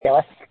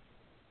Phyllis.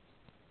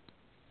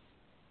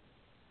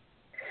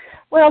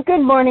 Well,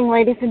 good morning,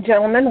 ladies and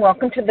gentlemen.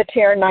 Welcome to the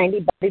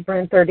TR90 Body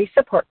Burn 30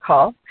 support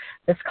call.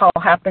 This call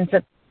happens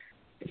at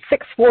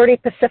 6:40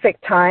 Pacific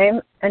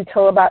time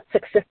until about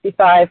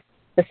 6:55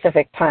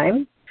 Pacific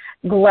time.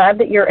 Glad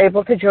that you're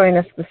able to join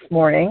us this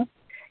morning.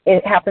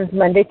 It happens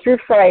Monday through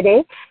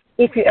Friday.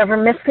 If you ever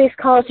miss these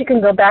calls, you can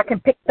go back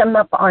and pick them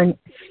up on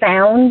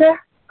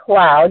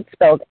SoundCloud,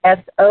 spelled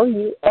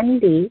SoundCloud,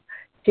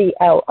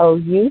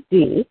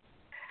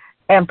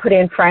 and put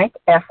in Frank,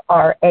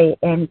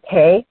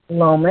 Frank,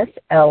 Lomas,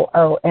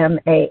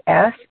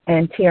 Lomas,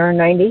 and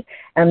TR90,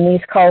 and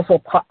these calls will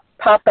pop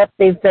up.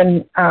 They've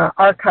been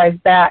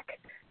archived back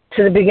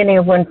to the beginning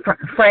of when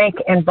Frank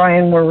and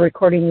Brian were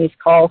recording these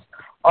calls,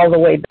 all the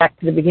way back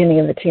to the beginning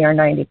of the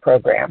TR90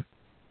 program,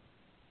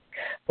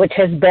 which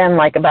has been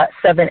like about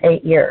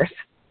 7-8 years.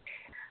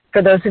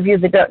 For those of you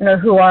that don't know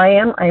who I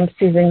am, I'm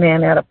Susan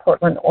Mann out of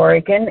Portland,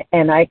 Oregon,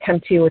 and I come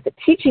to you with a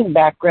teaching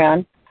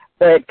background,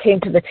 but came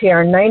to the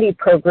TR90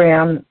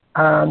 program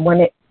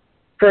when it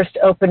first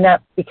opened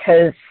up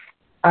because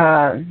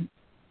the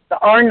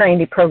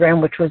R90 program,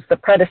 which was the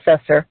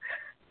predecessor,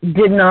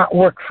 did not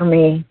work for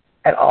me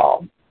at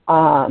all.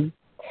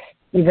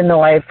 Even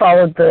though I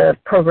followed the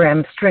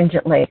program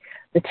stringently,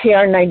 the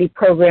TR90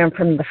 program,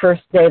 from the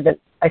first day that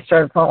I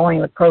started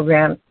following the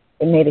program,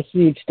 it made a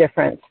huge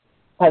difference.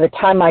 By the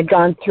time I'd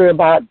gone through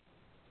about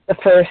the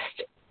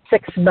first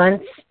 6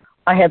 months,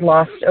 I had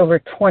lost over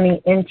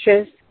 20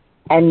 inches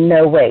and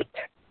no weight.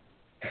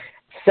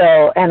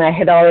 So, and I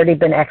had already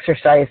been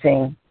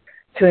exercising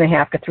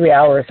 2.5 to 3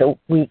 hours a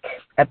week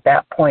at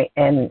that point,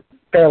 and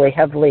fairly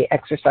heavily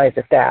exercise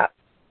at that.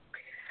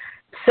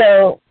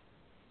 So,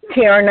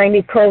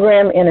 TR90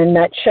 program in a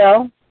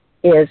nutshell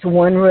is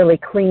 1 really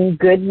clean,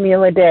 good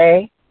meal a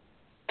day,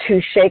 2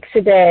 shakes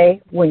a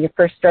day when you're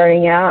first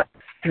starting out,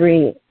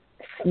 3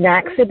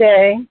 snacks a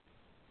day,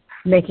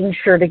 making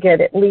sure to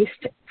get at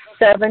least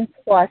 7+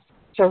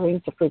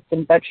 servings of fruits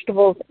and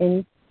vegetables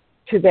into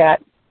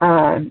that,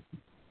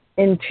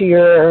 into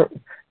your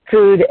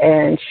food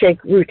and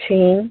shake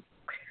routine.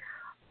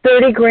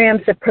 30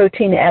 grams of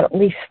protein at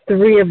least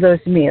 3 of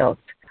those meals.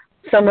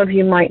 Some of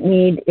you might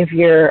need, if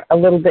you're a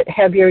little bit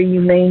heavier,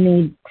 you may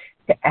need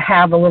to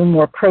have a little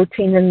more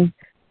protein than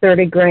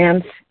 30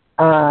 grams.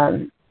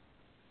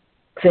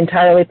 It's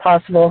entirely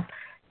possible,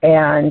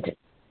 and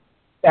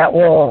that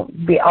will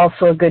be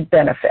also a good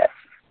benefit.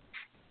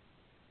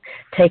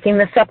 Taking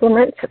the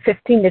supplements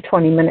 15 to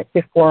 20 minutes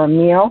before a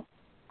meal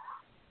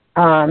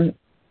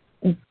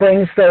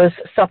brings those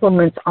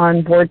supplements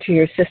on board to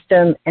your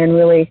system and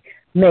really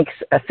makes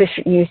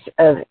efficient use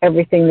of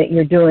everything that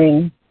you're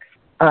doing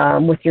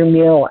with your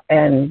meal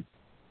and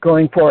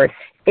going forward.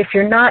 If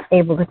you're not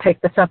able to take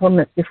the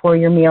supplements before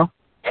your meal,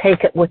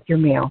 take it with your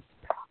meal.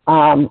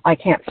 I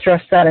can't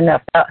stress that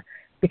enough.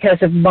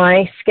 Because of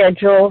my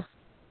schedules,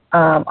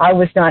 I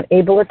was not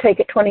able to take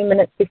it 20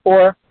 minutes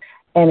before,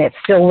 and it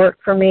still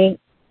worked for me.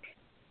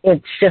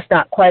 It's just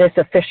not quite as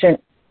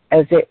efficient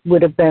as it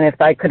would have been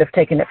if I could have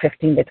taken it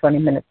 15 to 20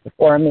 minutes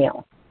before a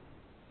meal.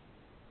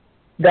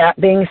 That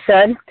being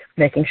said,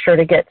 making sure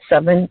to get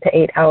 7 to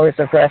 8 hours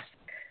of rest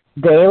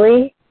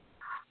daily,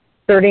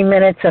 30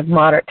 minutes of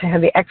moderate to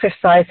heavy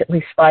exercise at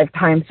least 5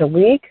 times a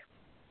week.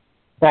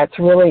 That's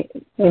really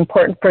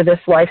important for this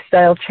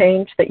lifestyle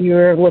change that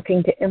you're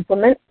looking to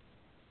implement.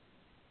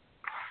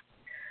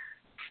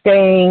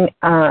 Staying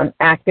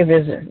active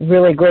is a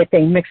really great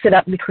thing. Mix it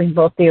up between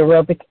both the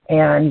aerobic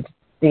and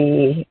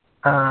the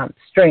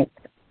strength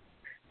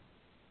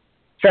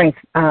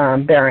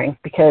bearing,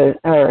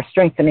 or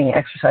strengthening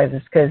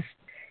exercises, because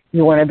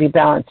you want to be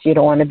balanced. You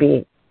don't want to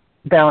be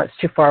balanced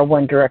too far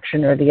one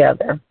direction or the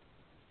other.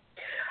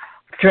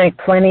 Drink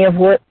plenty of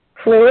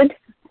fluid.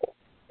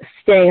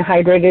 Staying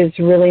hydrated is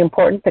really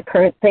important. The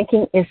current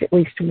thinking is at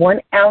least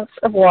 1 ounce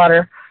of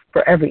water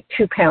for every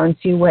 2 pounds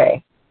you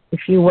weigh.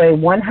 If you weigh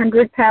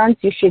 100 pounds,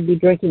 you should be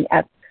drinking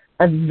at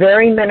a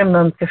very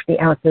minimum 50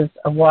 ounces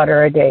of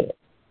water a day.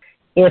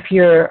 If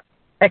you're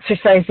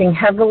exercising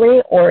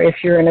heavily or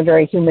if you're in a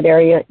very humid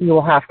area, you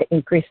will have to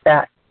increase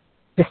that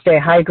to stay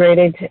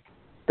hydrated.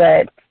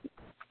 But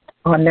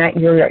on that,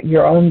 you're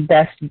your own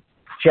best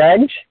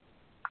judge.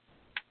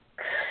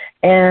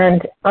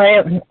 And I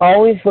am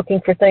always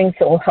looking for things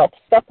that will help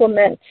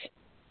supplement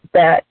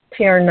that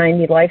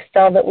TR90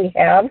 lifestyle that we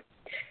have.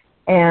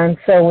 And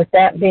so with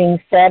that being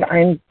said,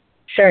 I'm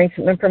sharing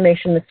some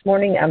information this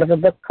morning out of a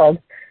book called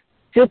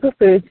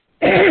Superfoods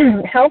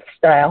Health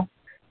Style,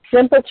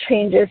 Simple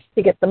Changes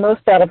to Get the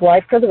Most Out of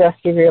Life for the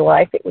Rest of Your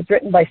Life. It was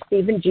written by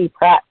Stephen G.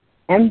 Pratt,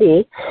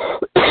 MD,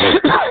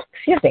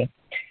 excuse me,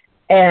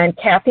 and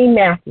Kathy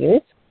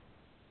Matthews.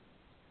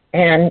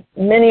 And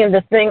many of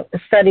the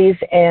studies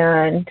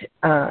and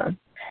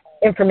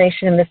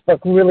information in this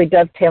book really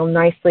dovetail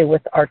nicely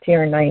with our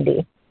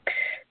TR90.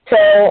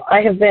 So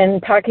I have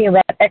been talking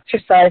about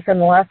exercise in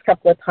the last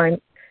couple of times.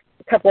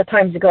 A couple of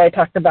times ago I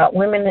talked about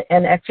women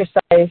and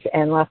exercise,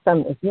 and last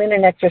time it was men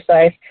and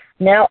exercise.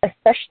 Now,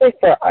 especially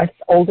for us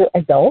older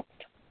adults,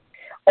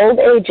 old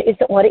age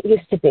isn't what it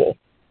used to be.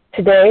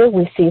 Today,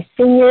 we see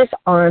seniors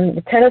on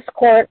the tennis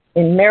court,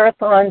 in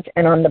marathons,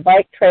 and on the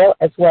bike trail,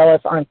 as well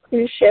as on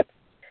cruise ships,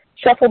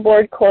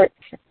 shuffleboard courts,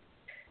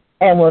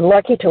 and we're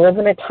lucky to live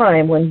in a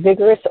time when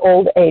vigorous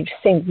old age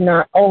seems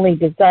not only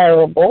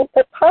desirable,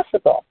 but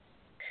possible.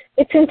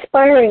 It's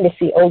inspiring to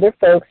see older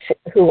folks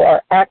who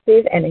are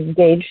active and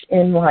engaged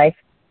in life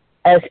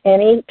as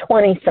any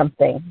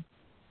 20-something,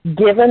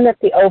 given that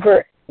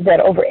over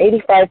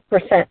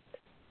 85%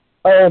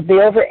 or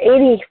the over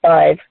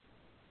 85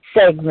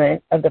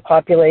 segment of the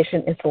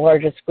population is the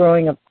largest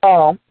growing of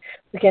all.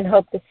 We can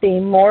hope to see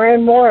more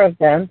and more of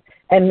them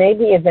and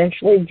maybe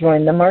eventually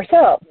join them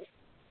ourselves.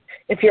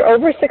 If you're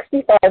over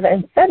 65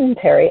 and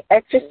sedentary,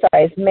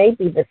 exercise may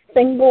be the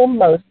single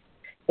most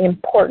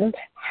important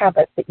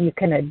habit that you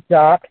can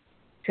adopt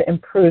to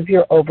improve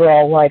your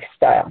overall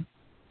lifestyle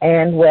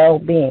and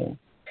well-being.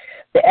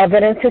 The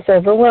evidence is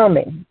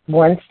overwhelming.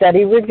 One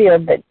study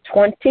revealed that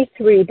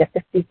 23 to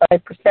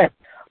 55%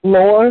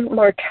 lower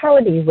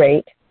mortality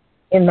rate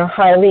in the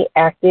highly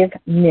active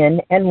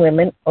men and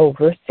women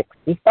over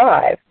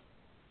 65.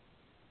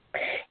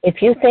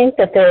 If you think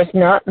that there is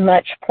not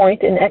much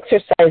point in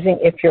exercising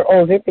if you're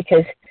older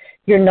because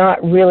you're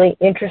not really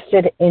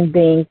interested in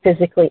being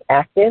physically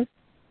active,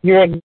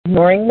 you're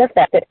ignoring the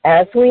fact that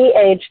as we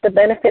age, the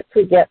benefits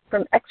we get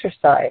from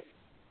exercise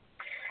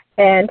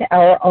and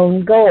our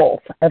own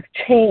goals of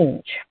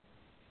change.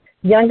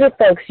 Younger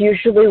folks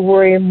usually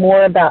worry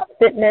more about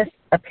fitness,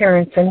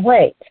 appearance, and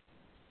weight.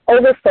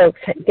 Older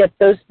folks get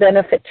those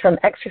benefits from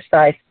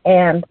exercise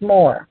and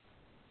more.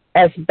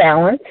 As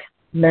balance,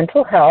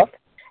 mental health,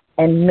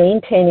 and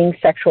maintaining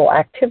sexual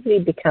activity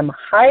become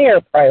higher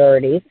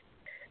priorities,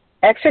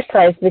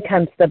 exercise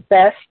becomes the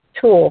best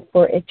tool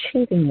for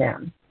achieving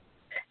them.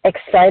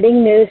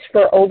 Exciting news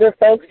for older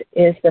folks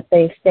is that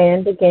they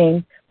stand to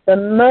gain the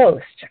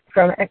most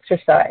from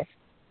exercise.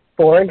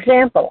 For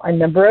example, a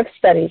number of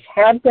studies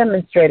have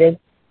demonstrated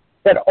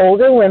that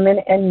older women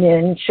and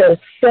men show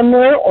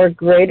similar or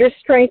greater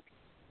strength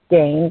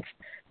gains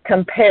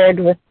compared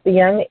with the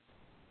young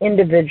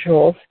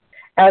individuals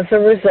as a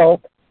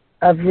result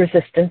of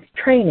resistance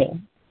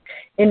training.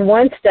 In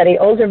one study,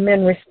 older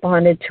men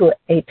responded to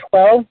a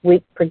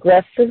 12-week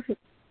progressive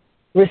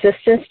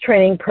resistance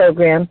training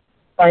program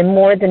by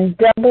more than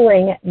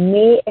doubling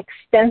knee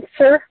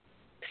extensor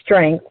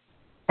strength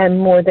and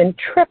more than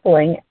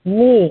tripling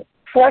knee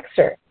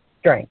flexor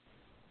strength.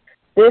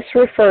 This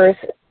refers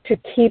to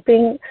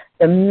keeping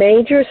the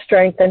major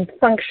strength and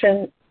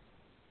function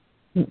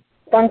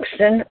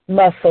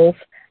muscles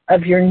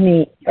of your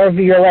knee or of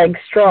your leg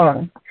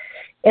strong.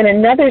 In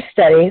another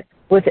study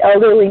with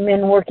elderly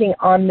men working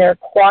on their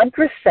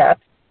quadriceps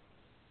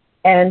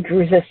and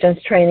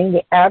resistance training,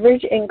 the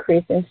average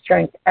increase in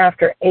strength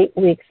after 8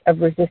 weeks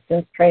of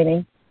resistance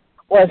training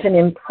was an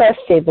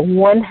impressive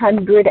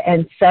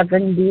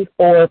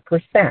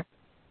 174%.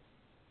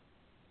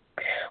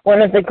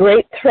 One of the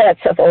great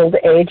threats of old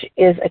age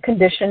is a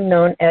condition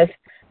known as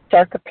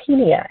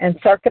sarcopenia, and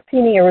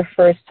sarcopenia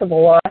refers to the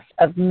loss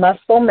of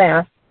muscle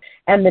mass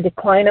and the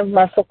decline of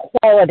muscle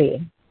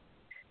quality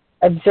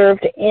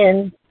observed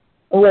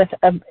with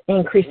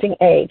increasing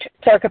age.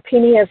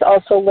 Sarcopenia is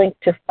also linked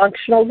to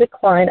functional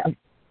decline of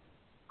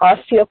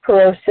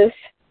osteoporosis,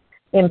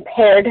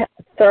 impaired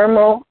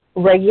thermal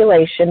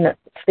regulation, that's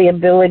the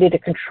ability to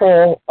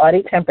control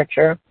body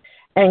temperature,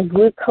 and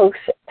glucose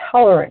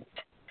tolerance.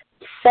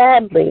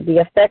 Sadly, the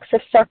effects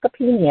of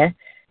sarcopenia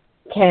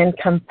can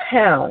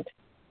compound.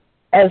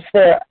 As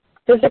their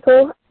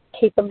physical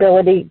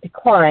capability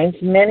declines,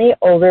 many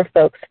older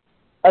folks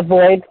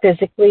avoid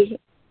physically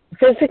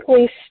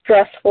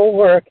stressful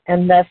work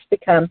and thus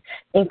become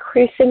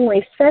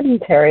increasingly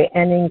sedentary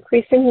and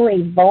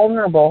increasingly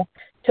vulnerable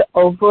to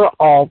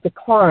overall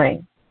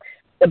decline.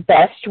 The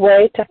best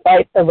way to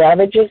fight the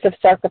ravages of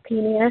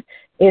sarcopenia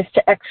is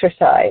to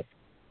exercise.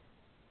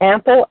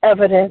 Ample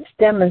evidence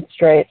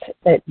demonstrates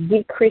that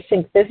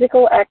decreasing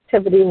physical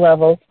activity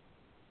levels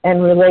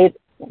and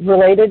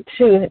related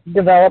to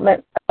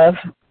development of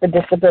the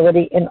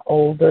disability in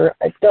older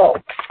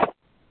adults.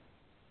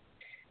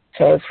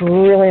 So it's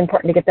really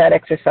important to get that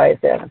exercise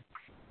in.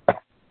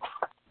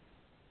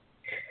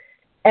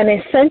 An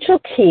essential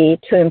key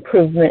to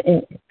improvement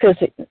in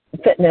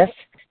fitness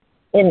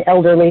in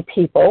elderly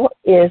people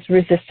is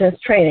resistance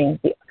training.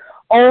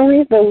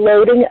 Only the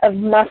loading of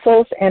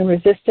muscles and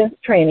resistance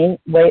training,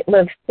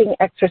 weightlifting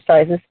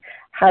exercises,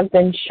 have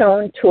been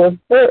shown to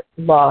avert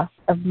loss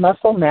of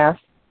muscle mass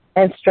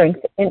and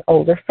strength in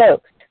older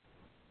folks.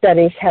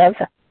 Studies have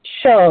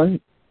shown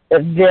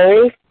that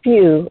very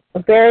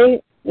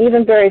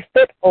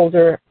fit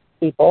older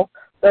people,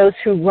 those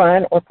who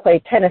run or play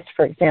tennis,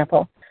 for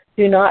example,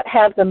 do not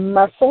have the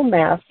muscle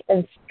mass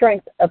and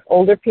strength of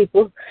older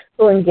people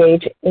who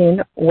engage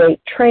in weight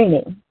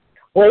training.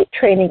 Weight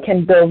training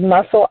can build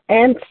muscle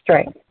and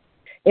strength.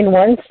 In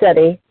one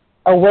study,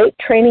 a weight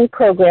training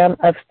program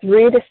of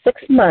 3 to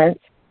 6 months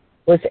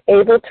was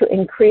able to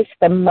increase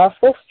the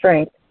muscle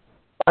strength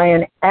by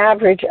an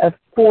average of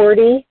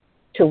 40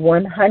 to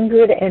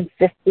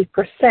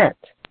 150%.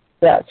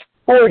 That's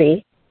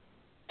 40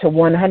 to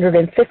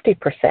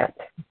 150%.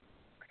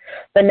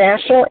 The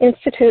National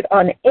Institute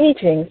on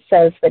Aging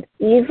says that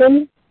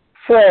even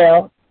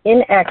frail,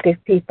 inactive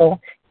people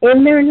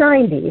in their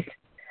 90s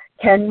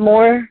can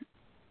more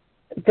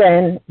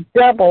than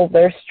double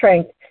their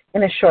strength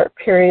in a short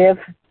period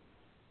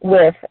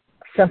with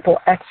simple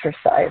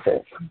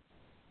exercises.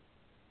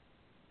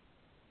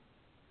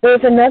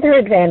 There's another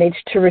advantage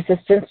to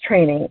resistance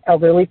training.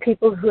 Elderly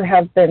people who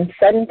have been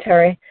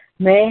sedentary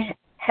may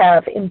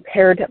have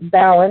impaired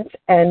balance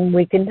and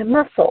weakened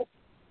muscles.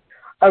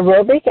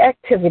 Aerobic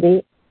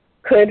activity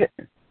could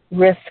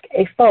risk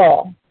a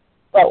fall,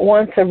 but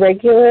once a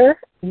regular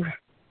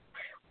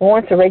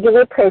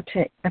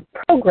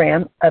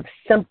program of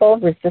simple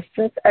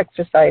resistance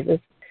exercises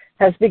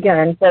has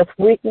begun, both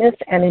weakness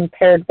and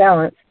impaired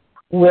balance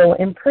will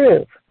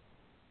improve.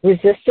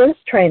 Resistance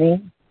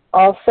training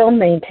also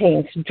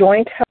maintains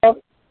joint health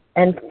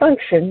and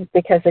function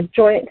because a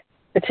joint,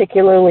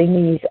 particularly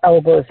knees,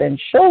 elbows, and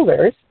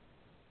shoulders,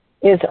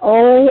 is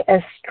only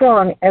as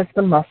strong as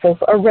the muscles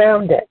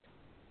around it.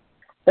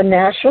 The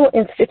National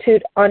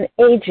Institute on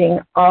Aging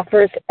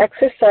offers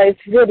exercise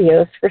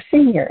videos for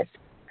seniors.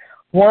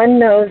 One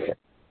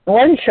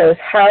shows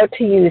how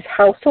to use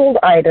household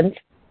items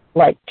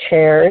like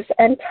chairs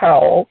and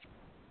towels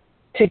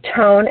to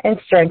tone and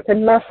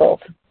strengthen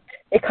muscles.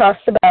 It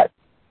costs about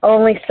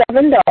only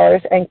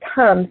 $7 and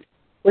comes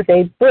with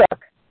a book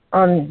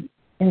on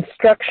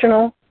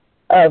instructional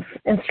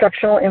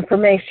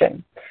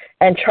information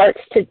and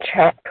charts to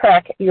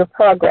track your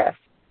progress.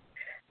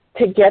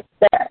 To get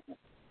that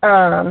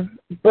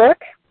book,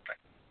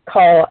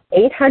 call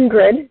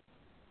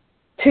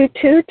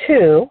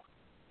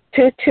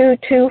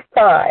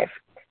 800-222-2225.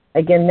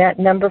 Again, that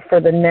number for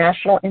the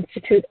National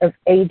Institute of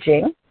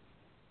Aging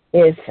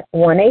is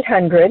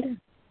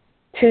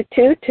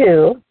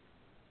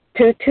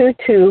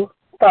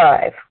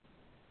 1-800-222-2225.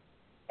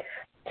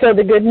 So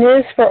the good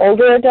news for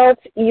older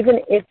adults, even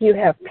if you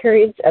have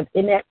periods of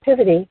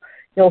inactivity,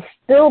 you'll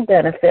still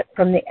benefit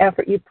from the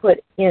effort you put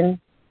in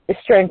the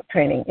strength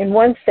training. In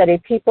one study,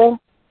 people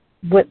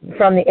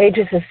from the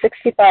ages of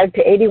 65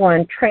 to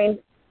 81 trained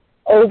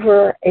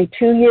over a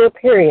 2-year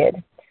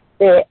period.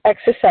 They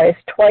exercised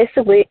twice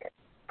a week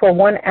for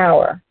 1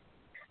 hour,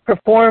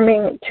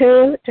 performing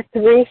 2 to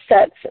 3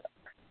 sets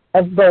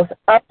of both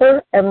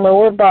upper and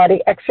lower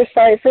body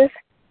exercises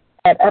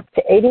at up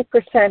to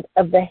 80%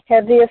 of the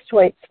heaviest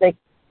weights they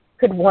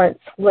could once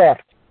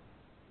lift.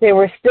 They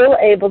were still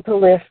able to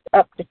lift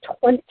up to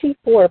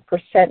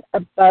 24%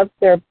 above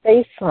their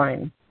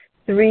baseline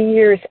 3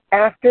 years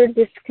after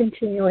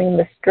discontinuing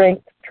the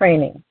strength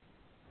training.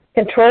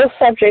 Control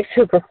subjects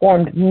who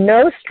performed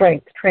no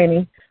strength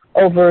training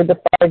over the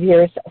 5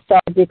 years saw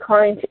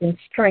declines in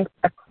strength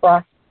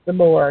across the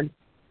board.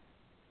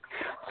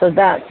 So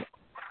that's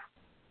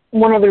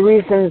one of the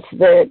reasons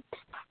that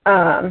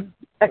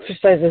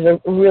exercise is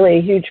really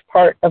a huge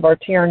part of our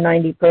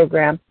TR90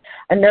 program.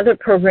 Another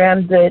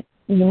program that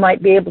you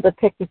might be able to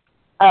pick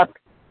up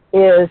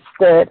is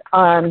that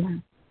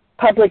on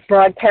public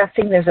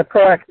broadcasting, there's a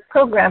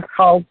program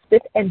called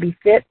Fit and Be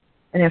Fit,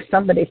 and if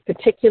somebody's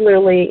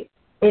particularly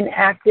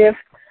inactive,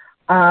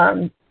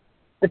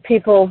 the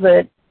people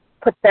that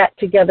put that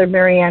together,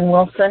 Marianne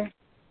Wilson,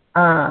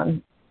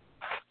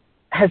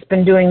 has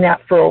been doing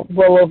that for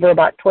well over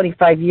about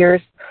 25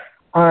 years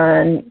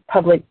on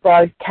public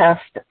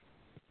broadcast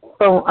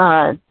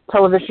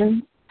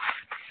television.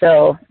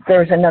 So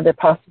there's another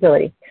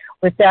possibility.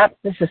 With that,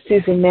 this is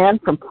Susan Mann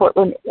from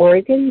Portland,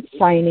 Oregon,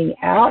 signing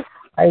out.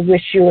 I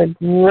wish you a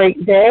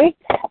great day,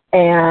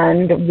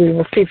 and we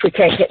will see if we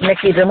can't get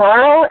Nikki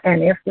tomorrow,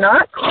 and if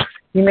not,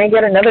 you may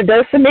get another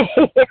dose of me.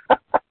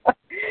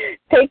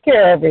 Take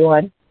care,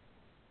 everyone.